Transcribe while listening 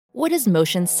What does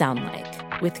motion sound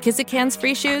like? With Kizikans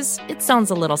free shoes, it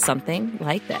sounds a little something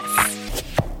like this.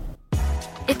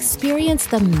 Experience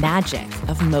the magic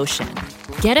of motion.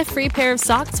 Get a free pair of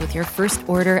socks with your first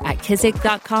order at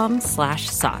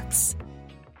kizik.com/socks.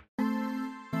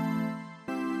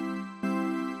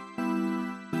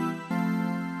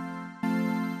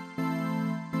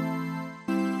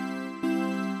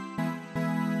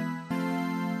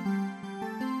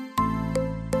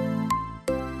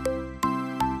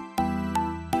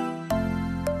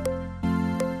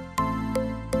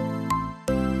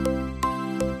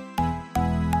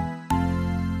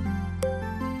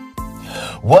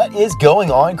 What is going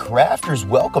on, crafters?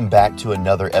 Welcome back to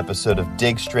another episode of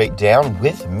Dig Straight Down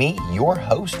with me, your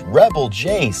host, Rebel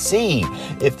JC.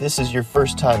 If this is your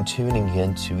first time tuning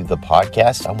into the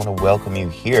podcast, I want to welcome you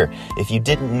here. If you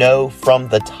didn't know from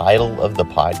the title of the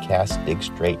podcast, Dig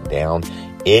Straight Down,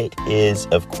 it is,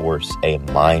 of course, a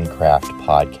Minecraft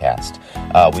podcast.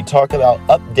 We talk about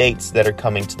updates that are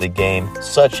coming to the game,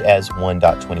 such as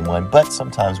 1.21, but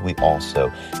sometimes we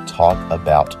also talk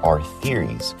about our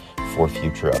theories for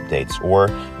future updates, or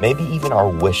maybe even our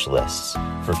wish lists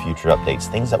for future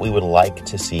updates, things that we would like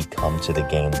to see come to the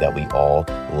game that we all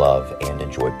love and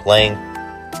enjoy playing.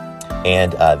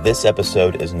 And this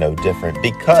episode is no different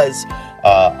because,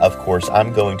 of course,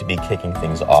 I'm going to be kicking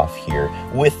things off here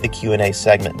with the Q&A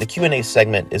segment. The Q&A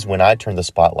segment is when I turn the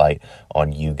spotlight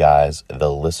on you guys, the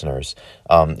listeners.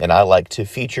 And I like to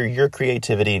feature your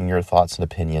creativity and your thoughts and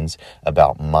opinions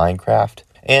about Minecraft.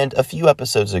 And a few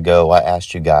episodes ago, I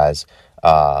asked you guys,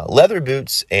 leather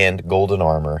boots and golden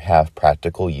armor have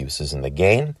practical uses in the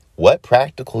game. What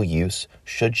practical use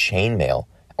should chainmail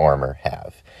armor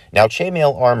have? Now,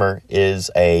 chainmail armor is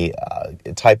a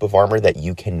type of armor that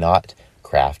you cannot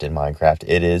craft in Minecraft.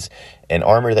 It is an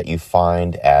armor that you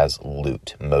find as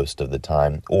loot most of the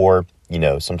time, or, you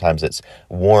know, sometimes it's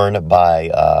worn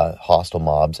by hostile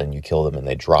mobs and you kill them and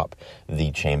they drop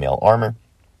the chainmail armor.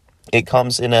 It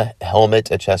comes in a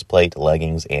helmet, a chest plate,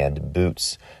 leggings, and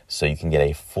boots, so you can get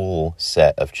a full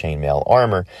set of chainmail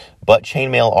armor. But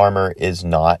chainmail armor is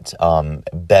not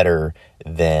better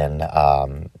than...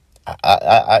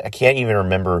 I can't even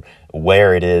remember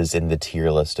where it is in the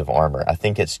tier list of armor. I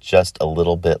think it's just a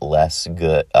little bit less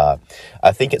good. I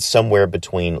think it's somewhere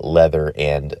between leather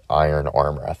and iron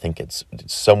armor. I think it's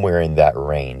somewhere in that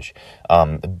range.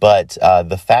 But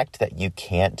the fact that you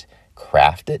can't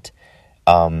craft it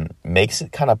makes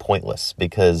it kind of pointless,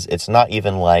 because it's not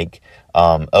even like,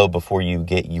 before you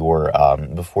get your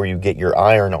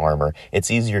iron armor,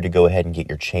 it's easier to go ahead and get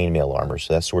your chainmail armor.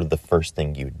 So that's sort of the first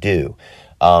thing you do.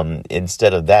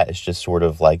 Instead of that, it's just sort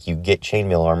of like you get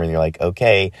chainmail armor and you're like,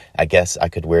 okay, I guess I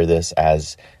could wear this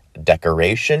as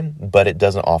decoration, but it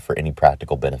doesn't offer any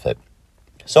practical benefit.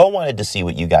 So I wanted to see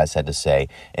what you guys had to say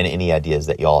and any ideas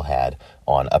that y'all had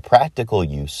on a practical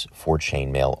use for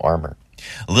chainmail armor.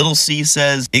 Little C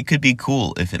says, it could be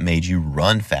cool if it made you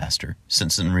run faster,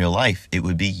 since in real life it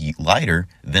would be lighter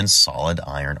than solid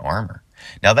iron armor.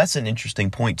 Now that's an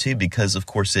interesting point too, because of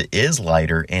course it is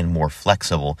lighter and more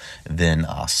flexible than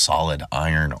solid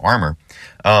iron armor.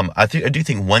 I do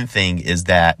think one thing is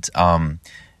that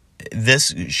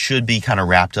this should be kind of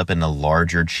wrapped up in a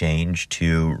larger change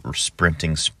to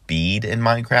sprinting speed in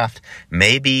Minecraft.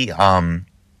 Maybe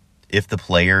if the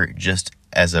player just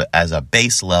as a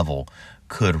base level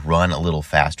could run a little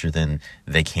faster than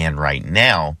they can right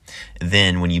now,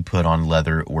 then when you put on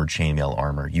leather or chainmail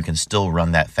armor, you can still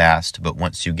run that fast. But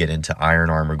once you get into iron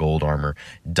armor, gold armor,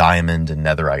 diamond, and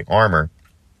netherite armor,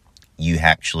 you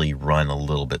actually run a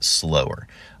little bit slower.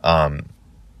 I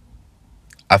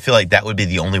feel like that would be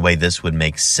the only way this would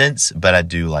make sense, but I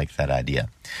do like that idea.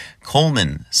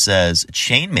 Coleman says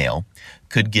chainmail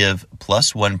could give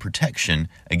 +1 protection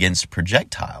against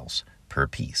projectiles per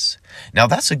piece. Now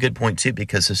that's a good point too,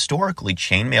 because historically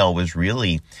chainmail was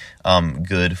really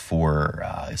good for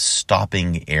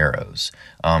stopping arrows.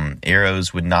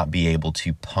 Arrows would not be able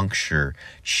to puncture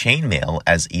chainmail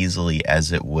as easily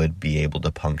as it would be able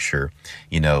to puncture,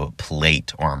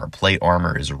 plate armor. Plate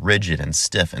armor is rigid and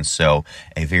stiff, and so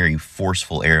a very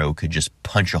forceful arrow could just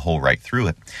punch a hole right through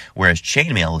it. Whereas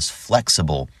chainmail is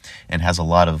flexible and has a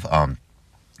lot of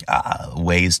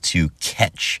ways to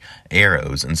catch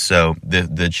arrows, and so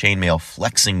the chainmail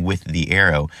flexing with the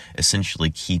arrow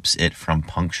essentially keeps it from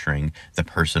puncturing the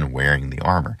person wearing the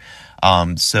armor.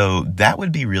 So that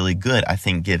would be really good, I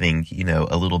think, giving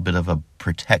a little bit of a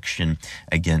protection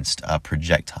against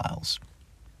projectiles.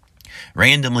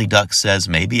 Randomly Duck says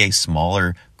maybe a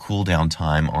smaller cooldown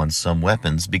time on some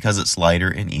weapons because it's lighter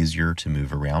and easier to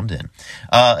move around in.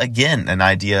 Again, an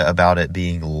idea about it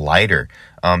being lighter.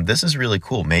 This is really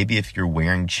cool. Maybe if you're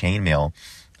wearing chainmail,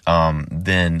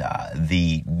 then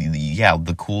the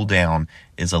cooldown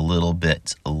is a little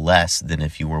bit less than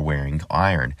if you were wearing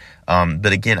iron.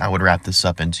 But again, I would wrap this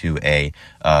up into a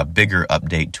bigger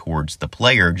update towards the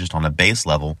player, just on a base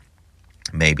level.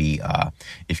 Maybe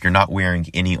if you're not wearing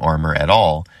any armor at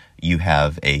all, you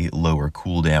have a lower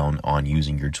cooldown on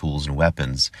using your tools and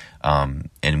weapons. And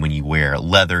when you wear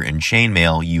leather and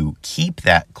chainmail, you keep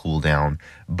that cooldown,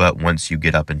 but once you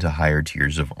get up into higher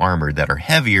tiers of armor that are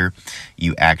heavier,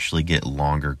 you actually get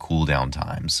longer cooldown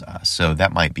times. So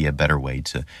that might be a better way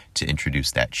to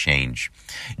introduce that change.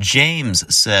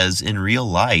 James says, in real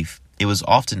life, it was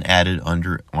often added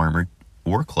under armor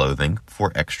or clothing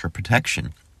for extra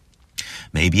protection.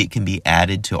 Maybe it can be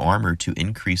added to armor to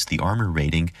increase the armor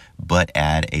rating, but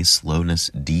add a slowness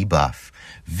debuff.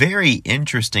 Very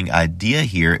interesting idea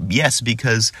here. Yes,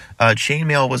 because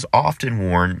chainmail was often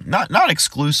worn, not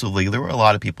exclusively. There were a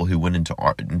lot of people who went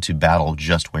into battle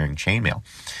just wearing chainmail.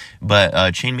 But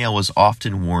chainmail was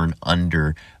often worn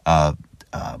under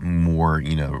more,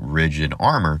 rigid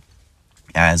armor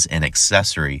as an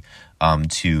accessory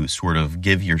to sort of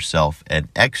give yourself an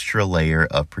extra layer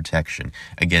of protection.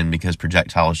 Again, because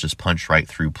projectiles just punch right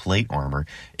through plate armor,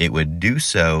 it would do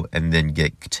so and then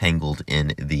get tangled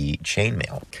in the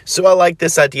chainmail. So I like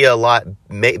this idea a lot,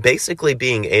 basically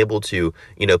being able to,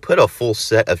 put a full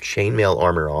set of chainmail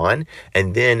armor on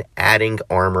and then adding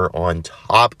armor on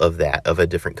top of that of a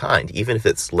different kind, even if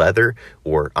it's leather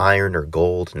or iron or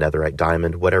gold, netherite,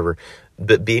 diamond, whatever.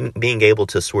 But being able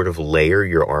to sort of layer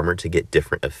your armor to get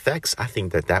different effects, I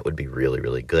think that would be really,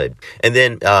 really good. And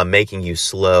then making you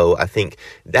slow, I think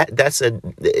that's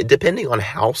depending on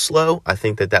how slow, I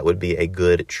think that would be a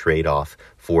good trade-off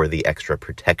for the extra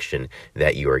protection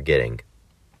that you are getting.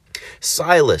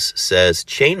 Silas says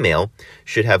chainmail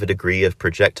should have a degree of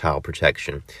projectile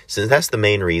protection, since that's the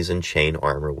main reason chain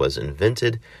armor was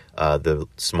invented. The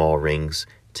small rings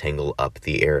tangle up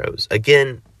the arrows.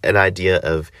 Again, an idea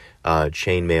of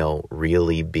chainmail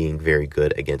really being very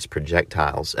good against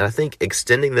projectiles. And I think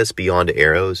extending this beyond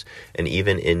arrows and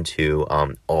even into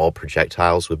all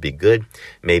projectiles would be good.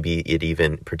 Maybe it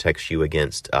even protects you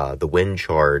against the wind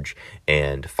charge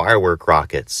and firework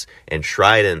rockets and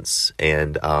tridents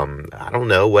and I don't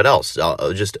know what else.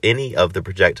 Just any of the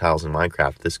projectiles in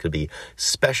Minecraft, this could be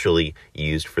specially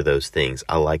used for those things.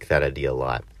 I like that idea a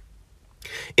lot.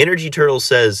 Energy Turtle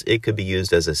says it could be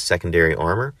used as a secondary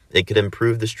armor. It could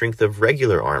improve the strength of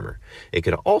regular armor. It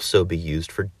could also be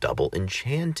used for double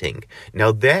enchanting.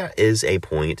 Now that is a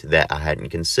point that I hadn't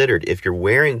considered. If you're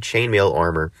wearing chainmail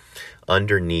armor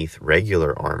underneath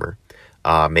regular armor,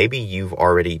 maybe you've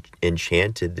already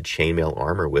enchanted the chainmail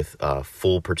armor with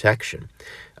full protection.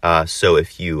 So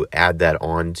if you add that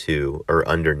onto or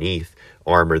underneath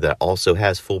armor that also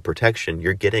has full protection,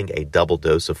 you're getting a double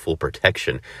dose of full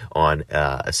protection on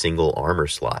a single armor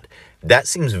slot. That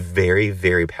seems very,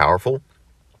 very powerful.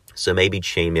 So maybe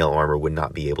chainmail armor would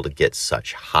not be able to get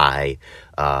such high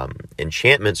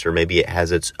enchantments, or maybe it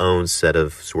has its own set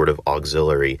of sort of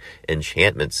auxiliary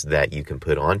enchantments that you can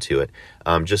put onto it,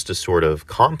 just to sort of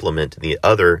complement the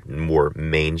other more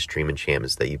mainstream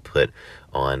enchantments that you put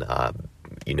on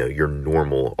your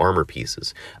normal armor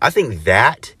pieces. I think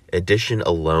that addition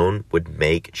alone would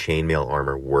make chainmail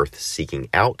armor worth seeking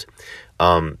out,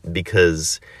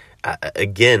 because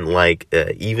again,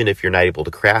 even if you're not able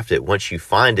to craft it, once you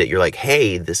find it, you're like,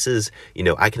 hey, this is,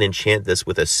 I can enchant this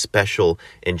with a special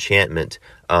enchantment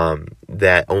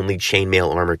that only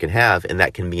chainmail armor can have, and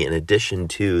that can be in addition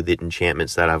to the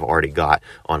enchantments that I've already got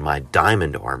on my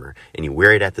diamond armor, and you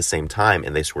wear it at the same time,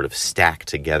 and they sort of stack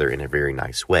together in a very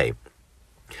nice way.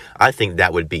 I think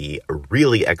that would be a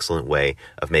really excellent way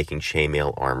of making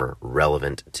chainmail armor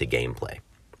relevant to gameplay.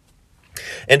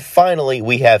 And finally,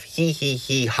 we have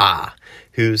Ha,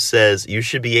 who says you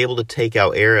should be able to take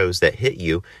out arrows that hit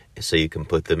you so you can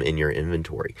put them in your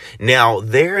inventory. Now,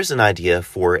 there's an idea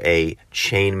for a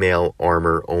chainmail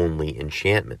armor only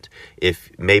enchantment.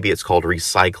 If maybe it's called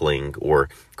recycling or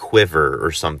quiver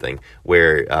or something,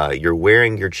 where you're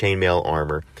wearing your chainmail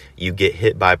armor, you get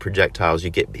hit by projectiles, you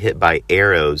get hit by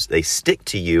arrows, they stick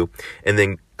to you, and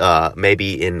then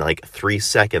maybe in 3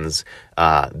 seconds,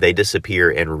 they disappear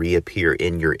and reappear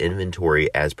in your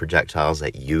inventory as projectiles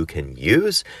that you can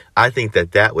use. I think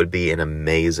that would be an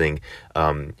amazing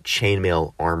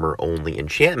chainmail armor only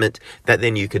enchantment that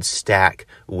then you could stack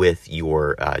with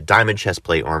your diamond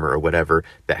chestplate armor or whatever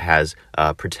that has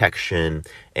protection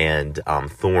and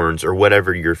thorns or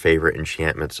whatever your favorite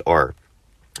enchantments are.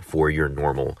 for your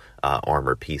normal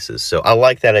armor pieces. So I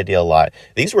like that idea a lot.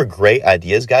 These were great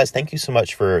ideas, guys. Thank you so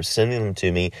much for sending them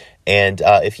to me. And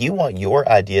if you want your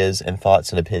ideas and thoughts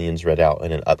and opinions read out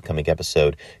in an upcoming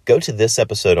episode, go to this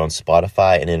episode on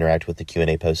Spotify and interact with the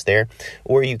Q&A post there.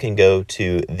 Or you can go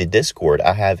to the Discord.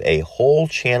 I have a whole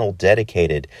channel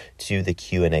dedicated to the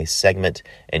Q&A segment,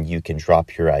 and you can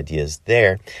drop your ideas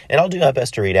there. And I'll do my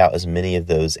best to read out as many of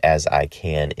those as I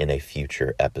can in a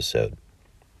future episode.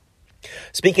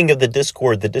 Speaking of the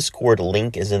Discord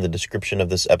link is in the description of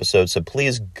this episode, so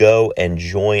please go and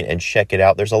join and check it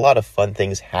out. There's a lot of fun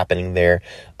things happening there.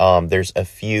 There's a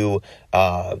few,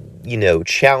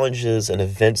 challenges and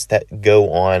events that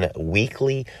go on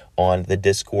weekly on the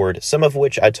Discord, some of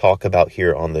which I talk about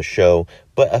here on the show,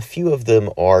 but a few of them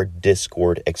are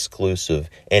Discord exclusive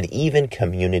and even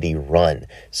community run.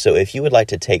 So if you would like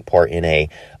to take part in a,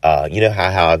 how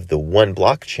I have the one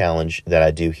block challenge that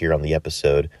I do here on the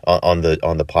episode, on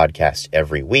the podcast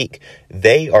every week,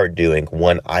 they are doing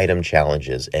one item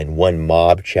challenges and one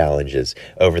mob challenges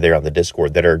over there on the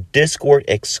Discord that are Discord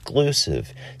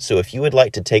exclusive. So if you would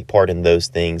like to take part in those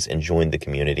things and join the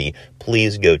community,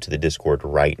 please go to the Discord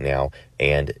right now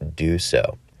and do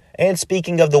so. And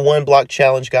speaking of the one block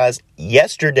challenge, guys,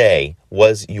 yesterday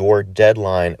was your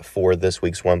deadline for this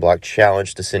week's one block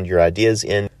challenge to send your ideas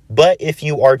in. But if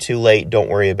you are too late, don't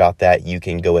worry about that. You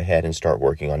can go ahead and start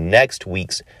working on next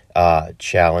week's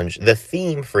challenge. The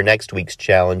theme for next week's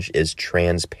challenge is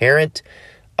transparent.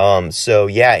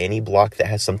 Any block that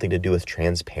has something to do with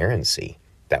transparency.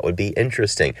 That would be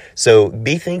interesting. So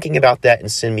be thinking about that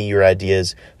and send me your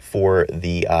ideas for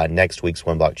the next week's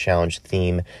one block challenge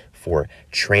theme for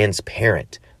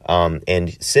transparent.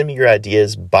 And send me your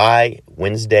ideas by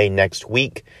Wednesday next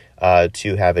week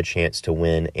to have a chance to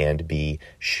win and be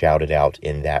shouted out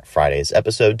in that Friday's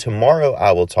episode. Tomorrow,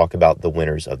 I will talk about the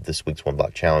winners of this week's one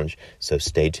block challenge, so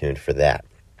stay tuned for that.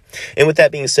 And with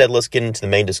that being said, let's get into the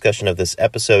main discussion of this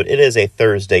episode. It is a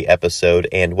Thursday episode,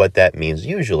 and what that means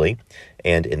usually,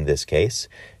 and in this case,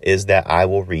 is that I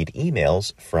will read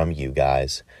emails from you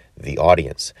guys, the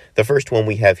audience. The first one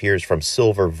we have here is from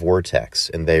Silver Vortex,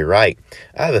 and they write,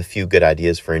 I have a few good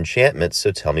ideas for enchantments,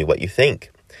 so tell me what you think.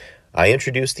 I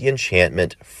introduced the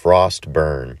enchantment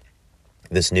Frostburn.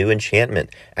 This new enchantment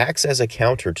acts as a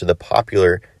counter to the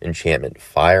popular enchantment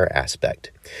Fire aspect.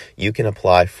 You can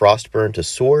apply Frostburn to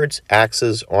swords,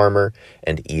 axes, armor,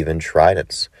 and even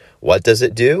tridents. What does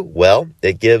it do? Well,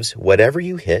 it gives whatever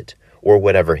you hit, or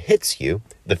whatever hits you,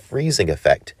 the freezing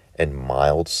effect and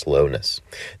mild slowness.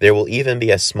 There will even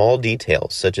be a small detail,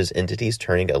 such as entities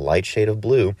turning a light shade of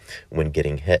blue when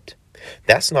getting hit.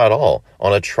 That's not all.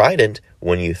 On a trident,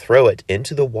 when you throw it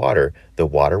into the water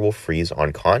will freeze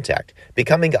on contact,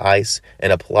 becoming ice,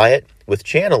 and apply it with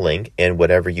channeling, and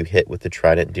whatever you hit with the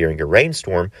trident during a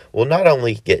rainstorm will not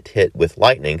only get hit with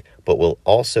lightning, but will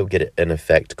also get an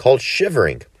effect called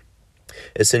shivering,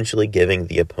 essentially giving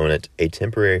the opponent a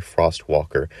temporary frost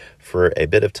walker for a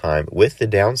bit of time, with the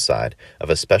downside of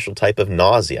a special type of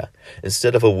nausea.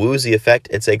 Instead of a woozy effect,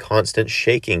 it's a constant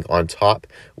shaking on top,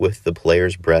 with the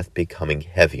player's breath becoming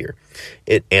heavier.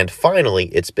 And finally,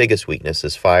 its biggest weakness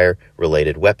is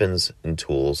fire-related weapons and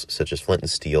tools such as flint and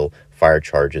steel, fire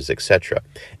charges, etc.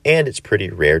 And it's pretty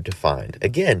rare to find.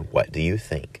 Again, what do you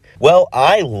think? Well,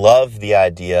 I love the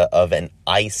idea of an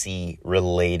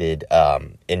icy-related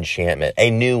enchantment,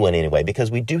 a new one anyway, because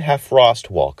we do have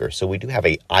Frostwalker, so we do have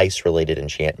a ice-related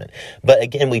enchantment. But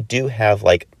again, we do have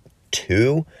like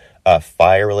two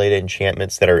fire-related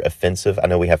enchantments that are offensive. I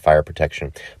know we have fire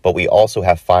protection, but we also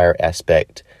have fire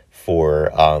aspect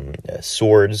for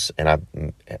swords, and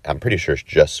I'm pretty sure it's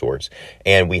just swords.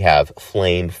 And we have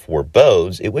flame for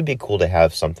bows. It would be cool to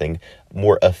have something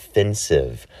more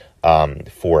offensive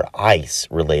for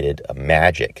ice-related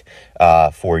magic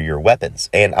for your weapons.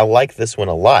 And I like this one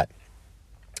a lot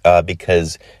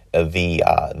because of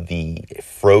the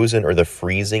frozen or the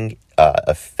freezing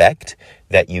effect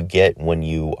that you get when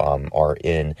you are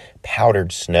in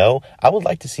powdered snow. I would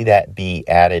like to see that be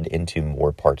added into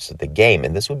more parts of the game,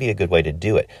 and this would be a good way to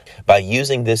do it. By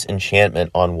using this enchantment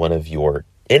on one of your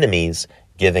enemies,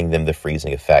 giving them the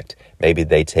freezing effect. Maybe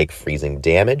they take freezing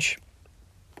damage,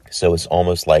 so it's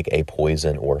almost like a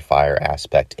poison or fire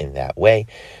aspect in that way.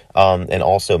 And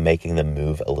also making them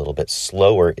move a little bit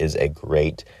slower is a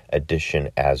great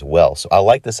addition as well. So I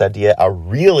like this idea. I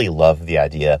really love the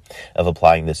idea of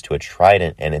applying this to a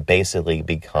trident, and it basically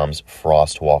becomes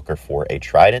Frostwalker for a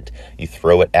trident. You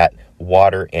throw it at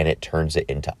water and it turns it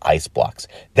into ice blocks.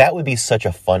 That would be such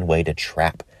a fun way to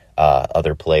trap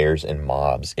other players and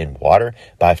mobs in water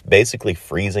by basically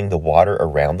freezing the water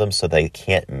around them so they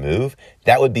can't move.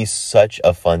 That would be such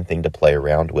a fun thing to play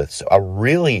around with. So I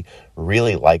really,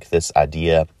 really like this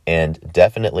idea, and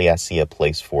definitely I see a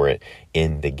place for it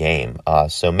in the game.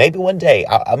 So maybe one day,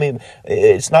 I mean,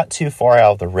 it's not too far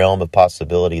out of the realm of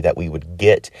possibility that we would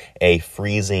get a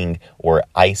freezing or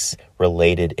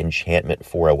ice-related enchantment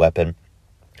for a weapon.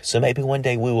 So maybe one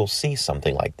day we will see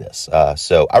something like this.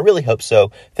 So I really hope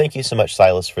so. Thank you so much,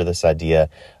 Silas, for this idea.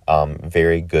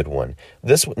 Very good one.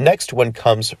 This next one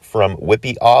comes from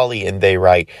Whippy Ollie, and they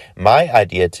write, my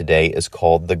idea today is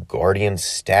called the Guardian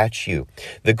Statue.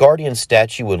 The Guardian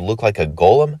Statue would look like a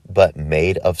golem, but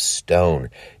made of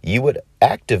stone. You would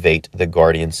activate the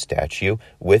Guardian Statue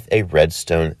with a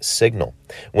redstone signal.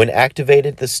 When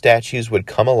activated, the statues would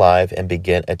come alive and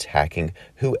begin attacking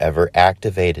whoever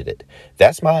activated it.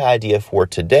 That's my idea for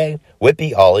today.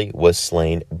 Whippy Ollie was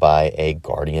slain by a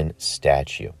Guardian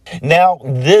Statue. Now,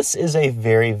 this is a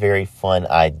very, very fun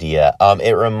idea.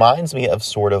 It reminds me of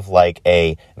sort of like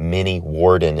a mini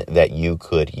warden that you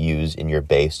could use in your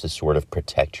base to sort of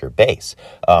protect your base.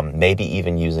 Maybe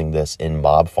even using this in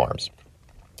mob farms.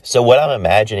 So what I'm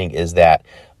imagining is that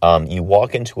you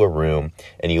walk into a room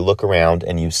and you look around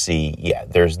and you see,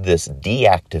 there's this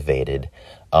deactivated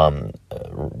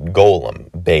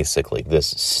golem, basically, this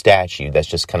statue that's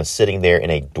just kind of sitting there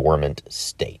in a dormant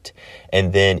state.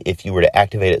 And then if you were to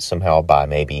activate it somehow by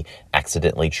maybe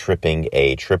accidentally tripping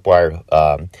a tripwire,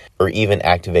 or even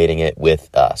activating it with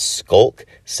a skulk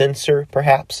sensor,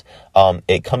 perhaps,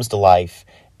 it comes to life,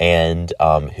 and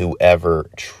whoever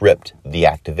tripped the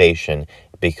activation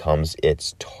becomes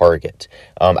its target.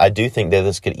 I do think that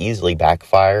this could easily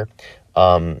backfire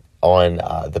on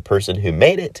the person who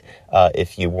made it.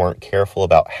 If you weren't careful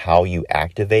about how you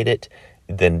activate it,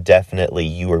 then definitely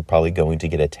you are probably going to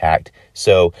get attacked.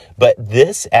 So, but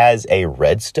this as a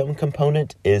redstone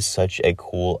component is such a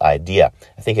cool idea.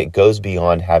 I think it goes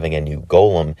beyond having a new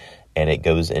golem, and it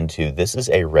goes into, this is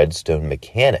a redstone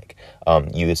mechanic.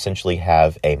 You essentially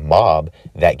have a mob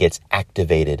that gets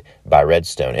activated by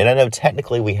redstone. And I know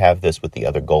technically we have this with the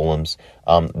other golems,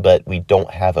 but we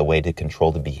don't have a way to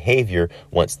control the behavior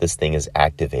once this thing is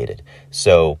activated.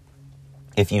 So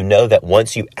if you know that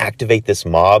once you activate this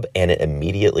mob and it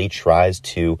immediately tries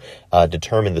to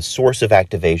determine the source of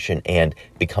activation and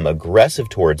become aggressive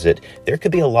towards it, there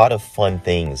could be a lot of fun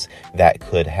things that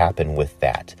could happen with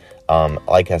that.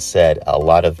 Like I said, a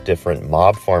lot of different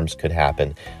mob farms could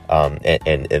happen,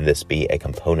 and this be a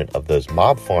component of those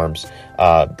mob farms,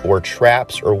 or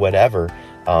traps or whatever.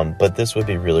 But this would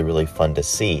be really, really fun to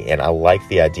see. And I like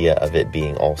the idea of it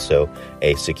being also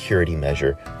a security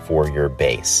measure for your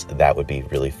base. That would be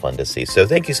really fun to see. So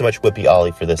thank you so much, Whippy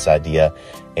Ollie, for this idea.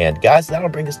 And guys, that'll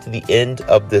bring us to the end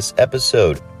of this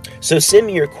episode. So send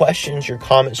me your questions, your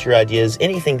comments, your ideas,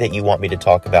 anything that you want me to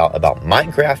talk about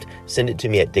Minecraft. Send it to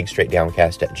me at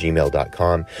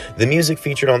digstraightdowncast@gmail.com. The music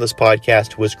featured on this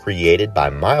podcast was created by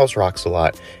Miles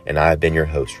Roxalot, and I've been your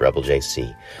host, Rebel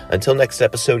JC. Until next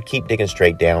episode, keep digging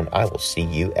straight down. I will see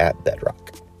you at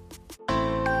Bedrock.